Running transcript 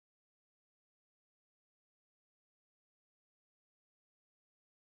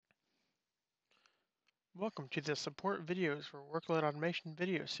Welcome to the Support Videos for Workload Automation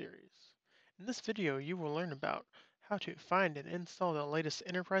video series. In this video, you will learn about how to find and install the latest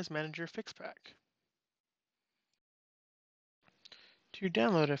Enterprise Manager fix pack. To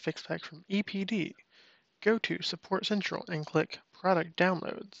download a fix pack from EPD, go to Support Central and click Product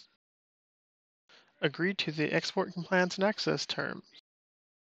Downloads. Agree to the Export Compliance and Access terms.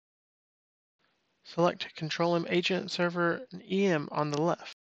 Select Control-M Agent Server and EM on the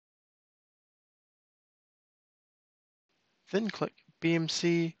left. Then click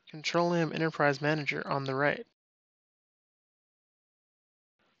BMC Control-M Enterprise Manager on the right.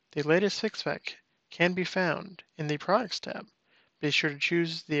 The latest fix pack can be found in the Products tab. Be sure to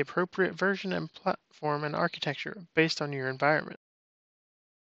choose the appropriate version and platform and architecture based on your environment.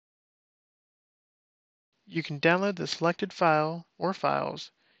 You can download the selected file or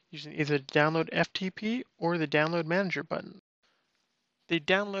files using either the Download FTP or the Download Manager button. The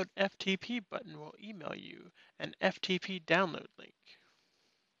Download FTP button will email you an FTP download link.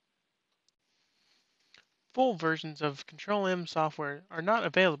 Full versions of Control-M software are not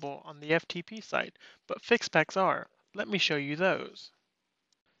available on the FTP site, but fix packs are. Let me show you those.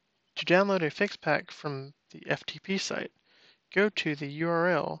 To download a fix pack from the FTP site, go to the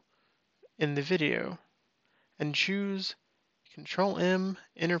URL in the video and choose Control-M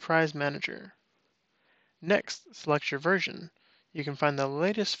Enterprise Manager. Next, select your version. You can find the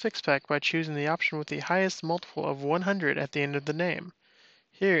latest fix pack by choosing the option with the highest multiple of 100 at the end of the name.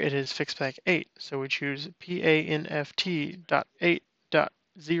 Here it is fixpack 8, so we choose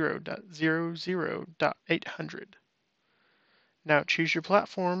PANFT.8.0.00.800. Now choose your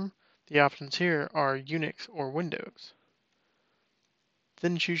platform. The options here are Unix or Windows.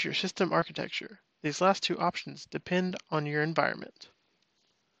 Then choose your system architecture. These last two options depend on your environment.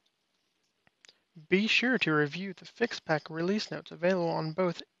 Be sure to review the fixpack release notes available on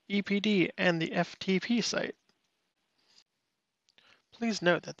both EPD and the FTP site. Please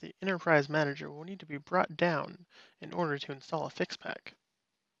note that the Enterprise Manager will need to be brought down in order to install a fixpack.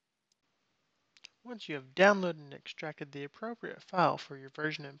 Once you have downloaded and extracted the appropriate file for your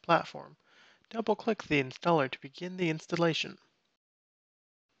version and platform, double-click the installer to begin the installation.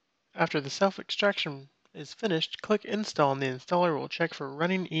 After the self-extraction is finished, click Install and the installer will check for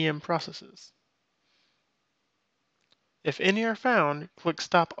running EM processes. If any are found, click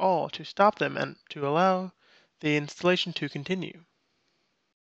Stop All to stop them and to allow the installation to continue.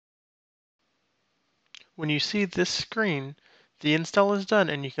 When you see this screen, the install is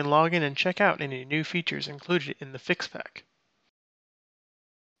done and you can log in and check out any new features included in the fix pack.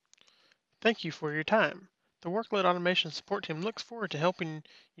 Thank you for your time. The Workload Automation support team looks forward to helping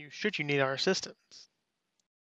you should you need our assistance.